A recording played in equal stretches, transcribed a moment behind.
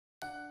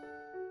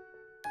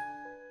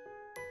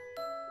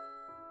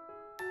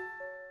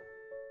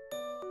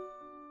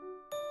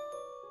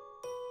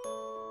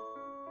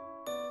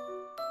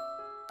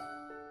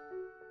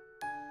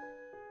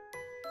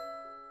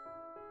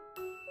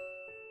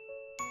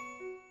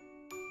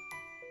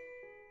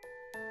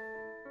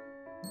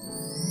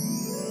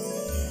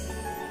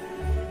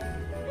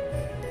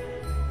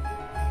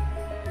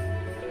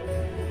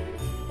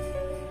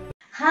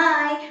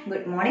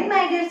Good morning,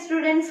 my dear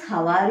students.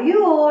 How are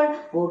you all?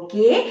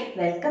 Okay,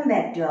 welcome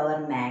back to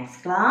our maths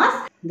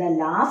class. The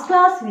last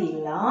class we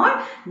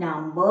learned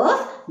numbers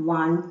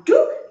 1 to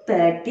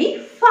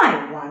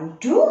 35. 1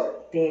 to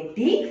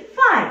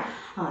 35.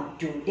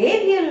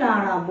 Today we will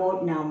learn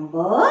about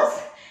numbers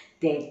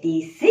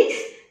 36,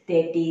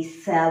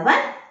 37,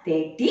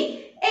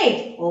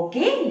 38.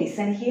 Okay,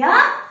 listen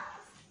here.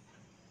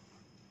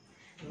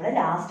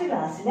 Last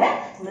class, we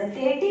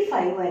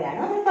 35 വരെയാണ്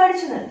നമ്മൾ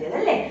പഠിച്ചു നിർത്തിയത്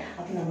അല്ലേ?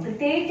 അപ്പോൾ നമുക്ക്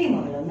 30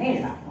 മുതൽ ഒന്ന്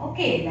എഴുതാം.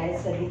 ഓക്കേ, എല്ലാവരും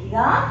ശ്രദ്ധിക്കുക.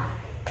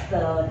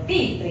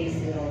 30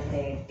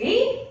 30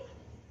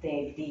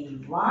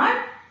 31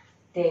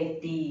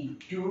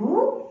 32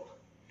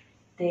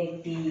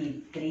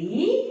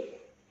 33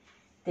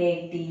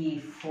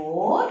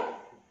 34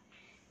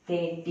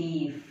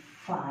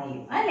 35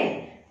 അല്ലേ?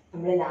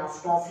 നമ്മൾ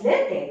ലാസ്റ്റ് ക്ലാസ്സിൽ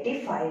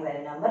 35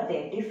 വരെ നമ്പർ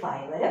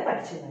 35 വരെ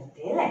പഠിച്ചു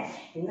നിർത്തി അല്ലേ?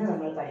 ഇന്ന്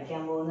നമ്മൾ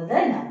പഠിക്കാൻ പോകുന്നത്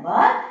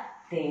നമ്പർ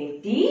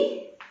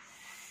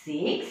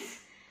 36,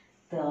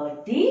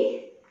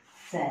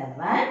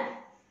 37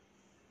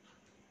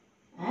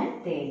 and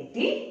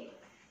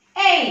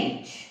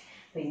 38.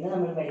 അപ്പോൾ ഇന്ന്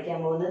നമ്മൾ പഠിക്കാൻ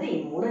പോകുന്നത് ഈ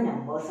മൂന്ന്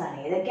നമ്പേഴ്സ് ആണ്.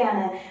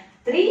 ഏതൊക്കെയാണ്?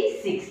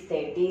 36,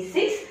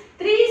 36,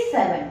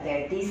 37,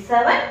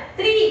 37,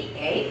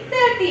 38,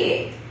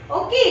 38.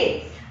 ഓക്കേ,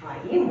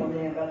 ഈ മൂന്ന്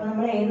നമ്പർ അപ്പോൾ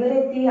നമ്മൾ ഏതുവരെ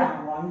എത്തി?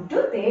 1 to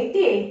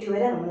 38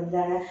 വരെ നമ്മൾ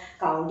എന്താണ്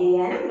കൗണ്ട്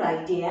ചെയ്യാനും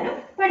റൈറ്റ് ചെയ്യാനും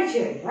പഠിച്ചു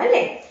കഴിഞ്ഞു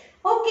അല്ലേ?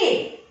 ഓക്കേ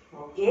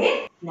ഓക്കേ,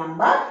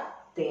 നമ്പർ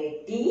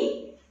 30,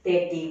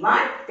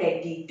 31,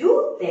 32,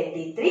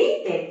 33,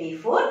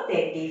 34,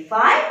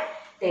 35,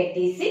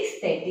 36,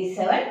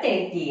 37,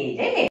 38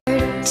 അല്ലേ?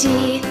 30,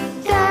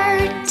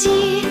 30,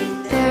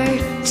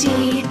 30,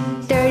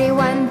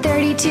 31,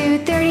 32,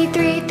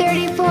 33,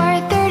 34,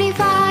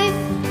 35,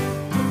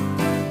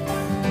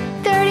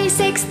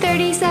 36,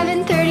 37,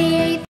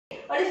 38.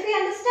 What if you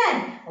understand?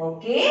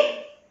 Okay.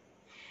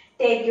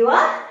 Take your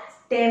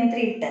term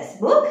 3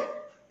 textbook,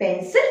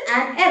 pencil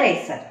and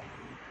eraser.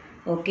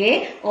 Okay.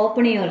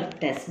 Open your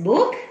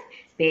textbook.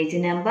 Page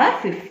number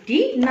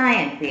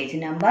 59. Page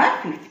number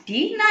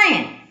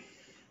 59.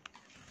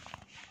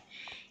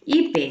 ഈ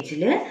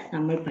പേജിൽ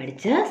നമ്മൾ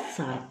പഠിച്ച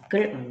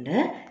സർക്കിൾ ഉണ്ട്,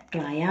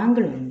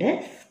 ട്രയാങ്കിൾ ഉണ്ട്,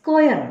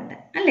 സ്ക്വയർ ഉണ്ട്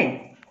അല്ലേ?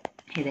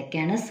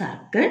 ഇതൊക്കെയാണ്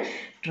circle,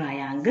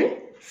 triangle,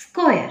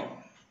 square.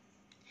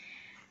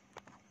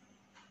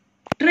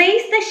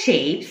 Trace the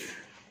shapes,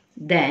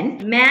 then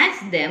match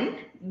them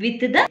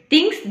with the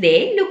things they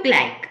look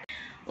like.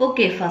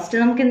 Okay, first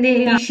നമുക്ക് എന്ത്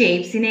ചെയ്യാം? ഈ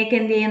ഷേപ്സിനെയൊക്കെ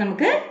എന്ത് ചെയ്യാം?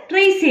 നമുക്ക്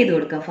ട്രേസ് ചെയ്ത്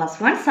കൊടുക്കാം.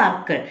 First one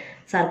circle.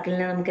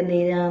 സർക്കിളിനെ നമുക്ക് എന്ത്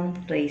ചെയ്യാം?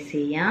 ട്രേസ്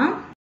ചെയ്യാം.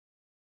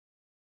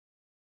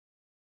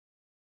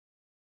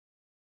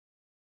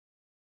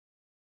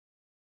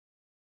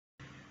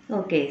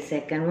 Okay,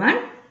 second one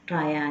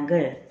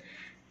triangle.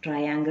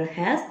 Triangle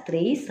has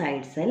 3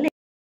 sides അല്ലേ?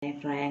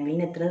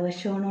 ട്രയാങ്കിളിന് എത്ര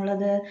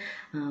വശമാണുള്ളത്?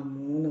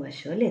 3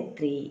 വശം അല്ലേ?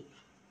 3.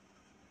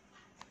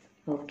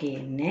 Okay,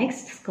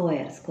 next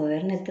square.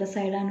 സ്ക്വയറിന് എത്ര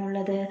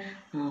സൈഡാണുള്ളത്?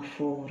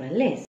 4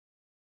 അല്ലേ?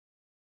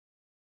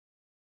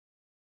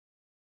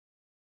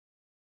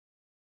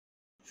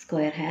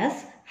 Square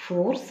has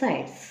 4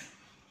 sides.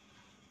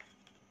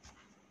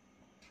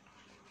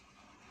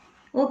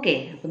 ഓക്കെ,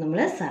 അപ്പോൾ നമ്മൾ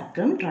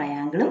സർക്കിളും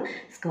ട്രയാങ്കിളും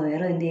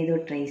സ്ക്വയറും എന്ത് ചെയ്തു?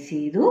 ട്രേസ്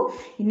ചെയ്തു.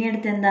 ഇനി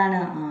അടുത്ത് എന്താണ്?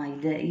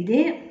 ഇതേ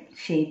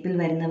ഷേപ്പിൽ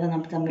വരുന്നവ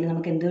തമ്മിൽ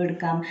നമുക്ക് എന്തോ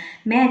എടുക്കാം?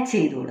 മാച്ച്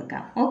ചെയ്ത്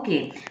കൊടുക്കാം. ഓക്കെ,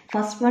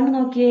 ഫസ്റ്റ് വൺ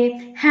നോക്കിയേ,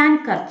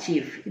 ഹാൻഡ്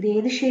കർച്ചീഫ്. ഇത്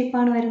ഏത്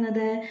ഷേപ്പാണ്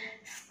വരുന്നത്?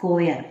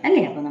 സ്ക്വയർ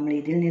അല്ലേ? അപ്പോൾ നമ്മൾ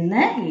ഇതിൽ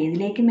നിന്ന്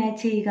ഏതിലേക്ക്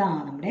മാച്ച് ചെയ്യുക?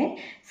 നമ്മുടെ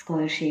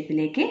സ്ക്വയർ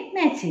ഷേപ്പിലേക്ക്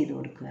മാച്ച് ചെയ്ത്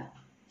കൊടുക്കുക.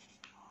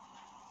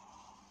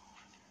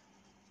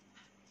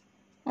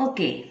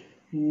 Okay,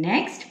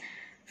 next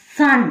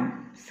sun.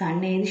 സൺ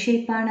ഏത്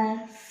ഷേപ്പാണ്?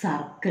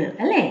 സർക്കിൾ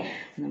അല്ലേ?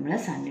 നമ്മൾ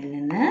സണ്ണിൽ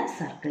നിന്ന്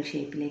സർക്കിൾ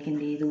ഷേപ്പിലേക്ക്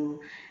എന്ത് ചെയ്തു?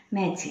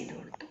 മാച്ച് ചെയ്ത്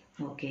കൊടുത്തു.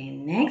 Okay,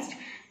 next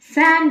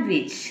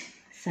sandwich.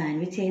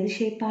 സാൻഡ്വിച്ച് ഏത്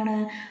ഷേപ്പാണ്?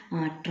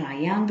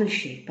 ട്രയാങ്കിൾ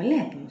ഷേപ്പ് അല്ലേ?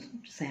 അപ്പം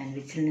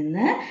സാൻഡ്വിച്ചിൽ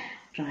നിന്ന്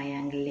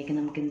ട്രയാങ്കിളിലേക്ക്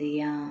നമുക്ക് എന്ത്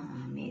ചെയ്യാം?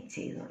 മാച്ച്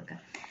ചെയ്ത് കൊടുക്കാം.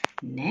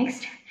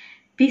 നെക്സ്റ്റ്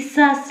പിസ്സ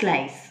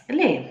സ്ലൈസ്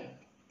അല്ലേ?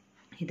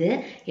 ഇത്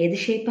ഏത്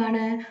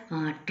ഷേപ്പാണ്?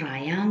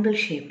 ട്രയാങ്കിൾ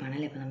ഷേപ്പാണ്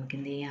അല്ലേ? അപ്പോൾ നമുക്ക്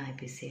എന്ത് ചെയ്യാം?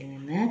 പിസ്സയിൽ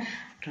നിന്ന്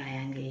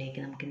ട്രയാങ്കിളിലേക്ക്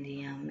നമുക്ക് എന്ത്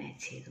ചെയ്യാം?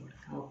 മാച്ച് ചെയ്ത്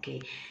കൊടുക്കാം. ഓക്കെ,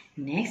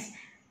 നെക്സ്റ്റ്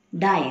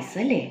ഡൈസ്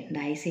അല്ലേ?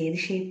 ഡൈസ് ഏത്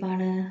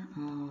ഷേപ്പാണ്?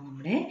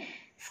 നമ്മുടെ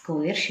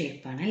സ്ക്വയർ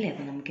ഷേപ്പാണ് അല്ലേ?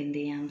 അപ്പോൾ നമുക്ക് എന്ത്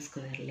ചെയ്യാം?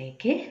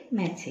 സ്ക്വയറിലേക്ക്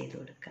മാച്ച് ചെയ്ത്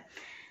കൊടുക്കാം.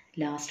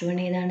 ലാസ്റ്റ് വൺ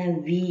ഏതാണ്?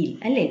 വീൽ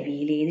അല്ലേ?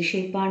 വീൽ ഏത്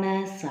ഷേപ്പാണ്?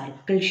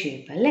 സർക്കിൾ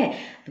ഷേപ്പ് അല്ലേ?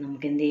 അപ്പോൾ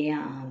നമുക്ക് എന്ത്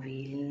ചെയ്യാം?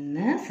 വീലിൽ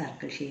നിന്ന്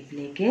സർക്കിൾ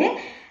ഷേപ്പിലേക്ക്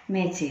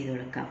match ചെയ്ത്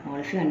കൊടുക്കാം. All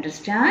of you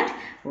understand?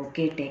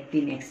 Okay, take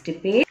the next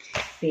page.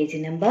 Page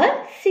number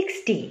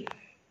 60.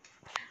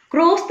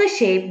 Cross the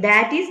shape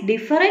that is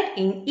different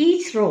in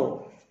each row.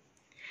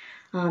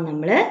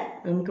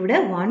 നമുക്കിവിടെ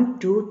 1,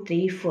 2,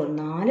 3, 4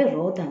 4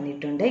 റോ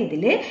തന്നിട്ടുണ്ട്.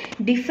 ഇതിൽ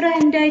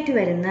ഡിഫറെൻ്റ് ആയിട്ട്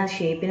വരുന്ന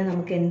ഷേപ്പിന്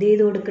നമുക്ക് എന്ത്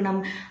ചെയ്ത് കൊടുക്കണം?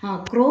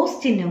 ക്രോസ്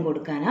ചിഹ്നം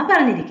കൊടുക്കാനാണ്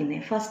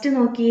പറഞ്ഞിരിക്കുന്നത്. ഫസ്റ്റ്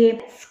നോക്കിയേ,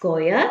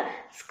 സ്ക്വയർ,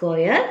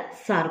 സ്ക്വയർ,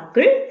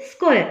 സർക്കിൾ,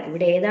 സ്ക്വയർ.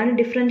 ഇവിടെ ഏതാണ്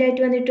ഡിഫറെൻ്റ്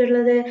ആയിട്ട്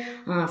വന്നിട്ടുള്ളത്?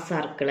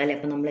 സർക്കിൾ അല്ലേ?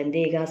 അപ്പോൾ നമ്മൾ എന്ത്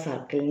ചെയ്യുക?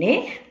 സർക്കിളിനെ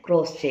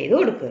ക്രോസ് ചെയ്ത്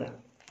കൊടുക്കുക.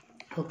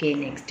 Okay,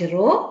 next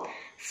raw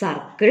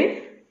circle,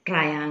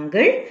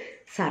 triangle,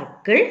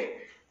 circle,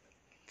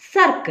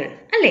 circle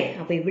അല്ലേ.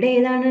 അപ്പോൾ ഇവിടെ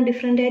ഏതാണ്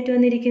ഡിഫറെൻ്റ് ആയിട്ട്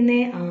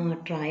വന്നിരിക്കുന്നത്?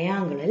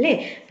 ട്രയാങ്കിൾ അല്ലേ.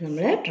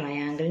 നമ്മൾ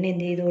ട്രയാങ്കിളിനെ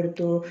എന്ത് ചെയ്ത്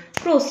കൊടുത്തു?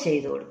 ക്രോസ്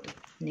ചെയ്ത് കൊടുത്തു.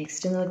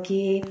 നെക്സ്റ്റ്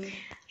നോക്കിയേ,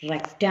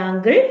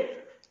 റെക്റ്റാങ്കിൾ,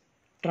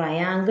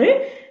 ട്രയാങ്കിൾ,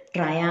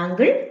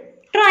 ട്രയാങ്കിൾ,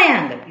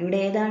 ട്രയാങ്കിൾ. ഇവിടെ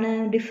ഏതാണ്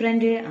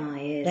ഡിഫറെൻറ്റ്?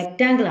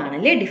 റെക്റ്റാങ്കിൾ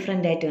ആണല്ലേ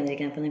ഡിഫറെൻ്റ് ആയിട്ട്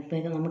വന്നിരിക്കുന്നത്.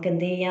 അപ്പോൾ നമുക്ക്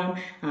എന്ത് ചെയ്യാം?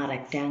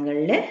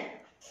 റെക്റ്റാങ്കിളിൽ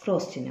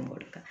ക്രോസ് ചിഹ്നം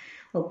കൊടുക്കാം.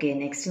 ഓക്കെ,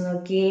 നെക്സ്റ്റ്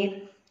നോക്കിയേ,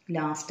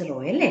 ലാസ്റ്റ് റോ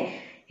അല്ലേ.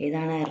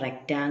 ഏതാണ്?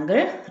 Rectangle,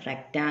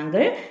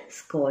 rectangle,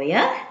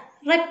 square,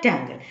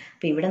 rectangle.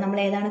 അപ്പോൾ ഇവിടെ നമ്മൾ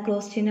ഏതാണ്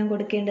ക്രോസ് ചിഹ്നം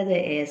കൊടുക്കേണ്ടത്?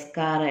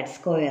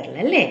 സ്ക്വയറിൽ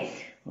അല്ലേ.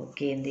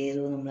 ഓക്കെ, എന്ത്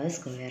ചെയ്തു? നമ്മൾ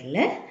സ്ക്വയറിൽ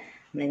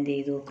നമ്മൾ എന്ത്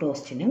ചെയ്തു?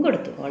 ക്രോസ് ചിഹ്നം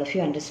കൊടുത്തു. All of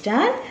you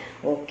understand?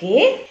 Okay,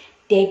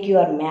 take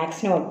your maths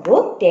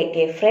notebook, take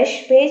a fresh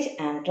page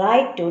and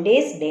write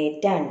today's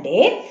date and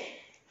day.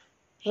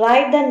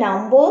 Write the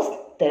numbers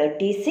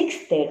 36,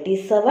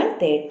 37,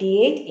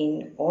 38 in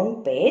on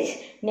page.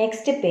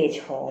 Next page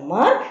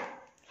homework.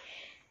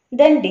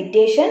 Then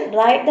dictation,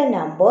 write the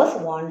numbers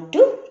 1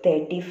 to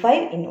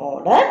 35 in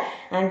order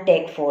and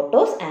take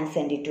photos and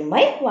send it to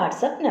my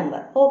WhatsApp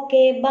number.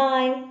 Okay,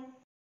 bye.